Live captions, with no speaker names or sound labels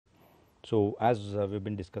So, as we've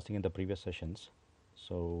been discussing in the previous sessions,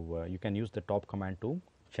 so you can use the top command to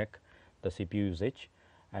check the CPU usage,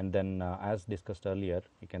 and then as discussed earlier,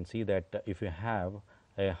 you can see that if you have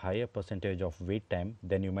a higher percentage of wait time,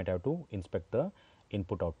 then you might have to inspect the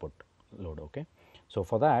input output load. Okay. So,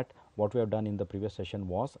 for that what we have done in the previous session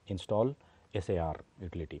was install SAR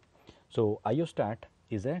utility. So, IOStat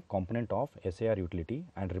is a component of SAR utility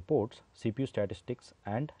and reports CPU statistics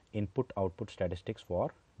and input output statistics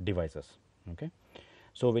for devices. Okay.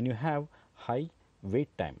 So, when you have high wait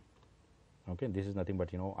time, okay, this is nothing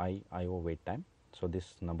but IO wait time. So,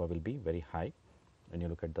 this number will be very high when you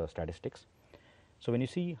look at the statistics. So, when you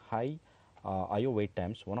see high IO wait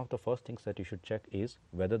times, one of the first things that you should check is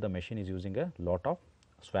whether the machine is using a lot of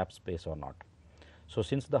swap space or not. So,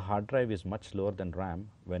 since the hard drive is much slower than RAM,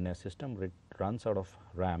 when a system runs out of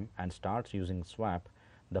RAM and starts using swap,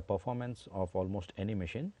 the performance of almost any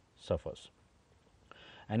machine suffers.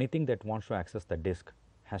 Anything that wants to access the disk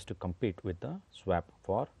has to compete with the swap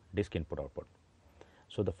for disk input output.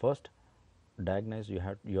 So, the first diagnose you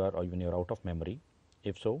are when you are out of memory.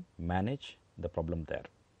 If so, manage the problem there.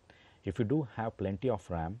 If you do have plenty of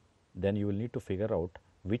RAM, then you will need to figure out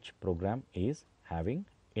which program is having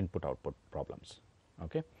input output problems.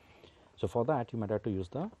 Okay. So, for that you might have to use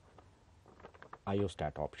the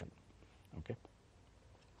IOStat option. Okay.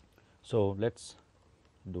 So, let us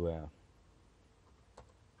do a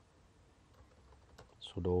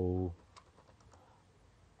sudo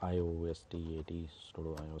IOStat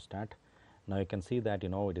sudo IOStat. Now, you can see that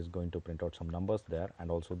it is going to print out some numbers there and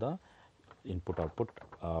also the input output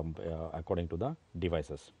according to the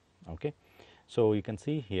devices. Okay. So, you can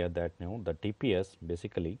see here that the TPS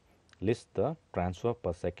basically lists the transfer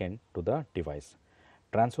per second to the device.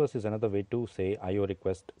 Transfers is another way to say IO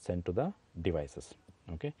request sent to the devices.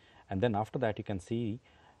 Okay. And then after that you can see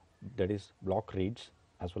that is block reads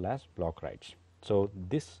as well as block writes. So,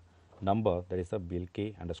 this number, that is the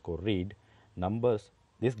BLK underscore read numbers,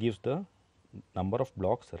 this gives the number of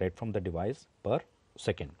blocks read from the device per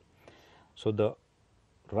second. So, the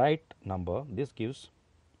write number, this gives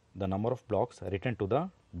the number of blocks written to the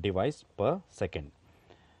device per second.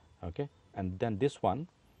 Okay. And then this one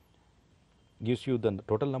gives you the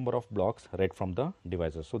total number of blocks read from the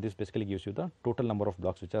devices. So, this basically gives you the total number of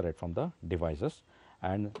blocks which are read from the devices,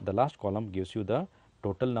 and the last column gives you the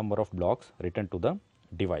total number of blocks written to the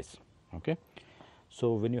device. Okay.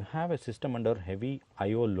 So, when you have a system under heavy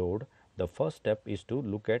IO load, the first step is to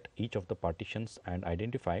look at each of the partitions and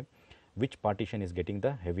identify which partition is getting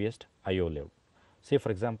the heaviest IO load. Say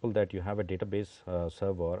for example, that you have a database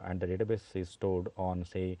server and the database is stored on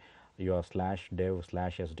say your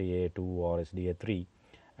 /dev/SDA2 or SDA3,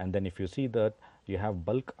 and then if you see that you have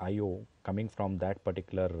bulk IO coming from that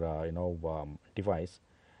particular device,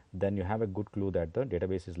 then you have a good clue that the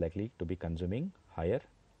database is likely to be consuming higher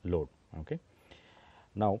load. Okay.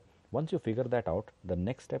 Now, once you figure that out, the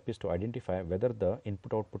next step is to identify whether the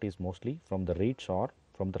input output is mostly from the reads or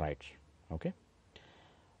from the writes. Okay.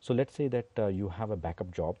 So, let us say that you have a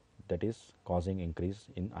backup job that is causing increase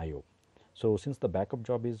in IO. So, since the backup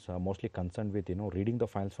job is mostly concerned with reading the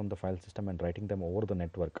files from the file system and writing them over the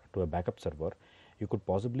network to a backup server, you could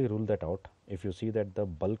possibly rule that out if you see that the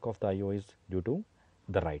bulk of the IO is due to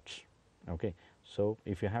the writes. Okay. So,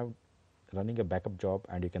 if you have running a backup job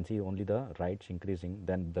and you can see only the writes increasing,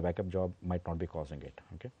 then the backup job might not be causing it.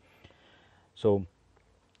 Okay. So,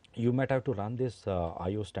 you might have to run this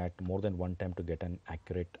IOStat more than one time to get an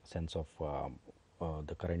accurate sense of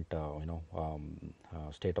the current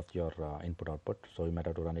state of your input output. So, you might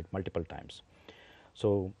have to run it multiple times.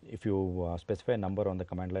 So, if you specify a number on the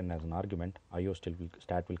command line as an argument,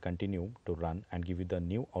 IOStat will continue to run and give you the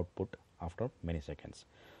new output after many seconds.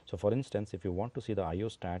 So, for instance, if you want to see the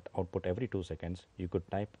IOStat output every 2 seconds, you could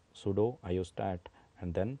type sudo IOStat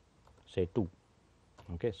and then say 2.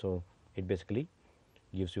 Okay. So, it basically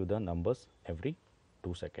gives you the numbers every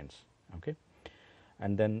 2 seconds. Okay.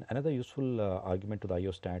 And then another useful argument to the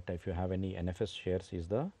IOStat, if you have any NFS shares, is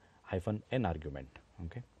the -n argument.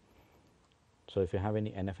 Okay. So, if you have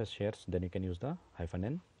any NFS shares, then you can use the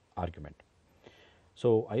 -n argument.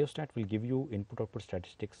 So, IOStat will give you input output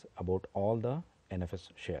statistics about all the NFS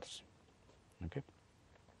shares. Okay.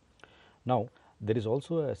 Now, there is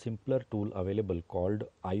also a simpler tool available called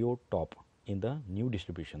IO top in the new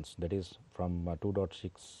distributions, that is from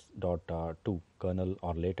 2.6.2 kernel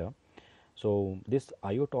or later. So, this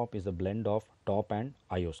IO top is a blend of top and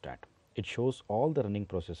IOStat. It shows all the running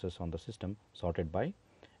processes on the system sorted by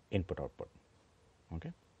input output.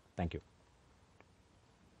 Okay. Thank you.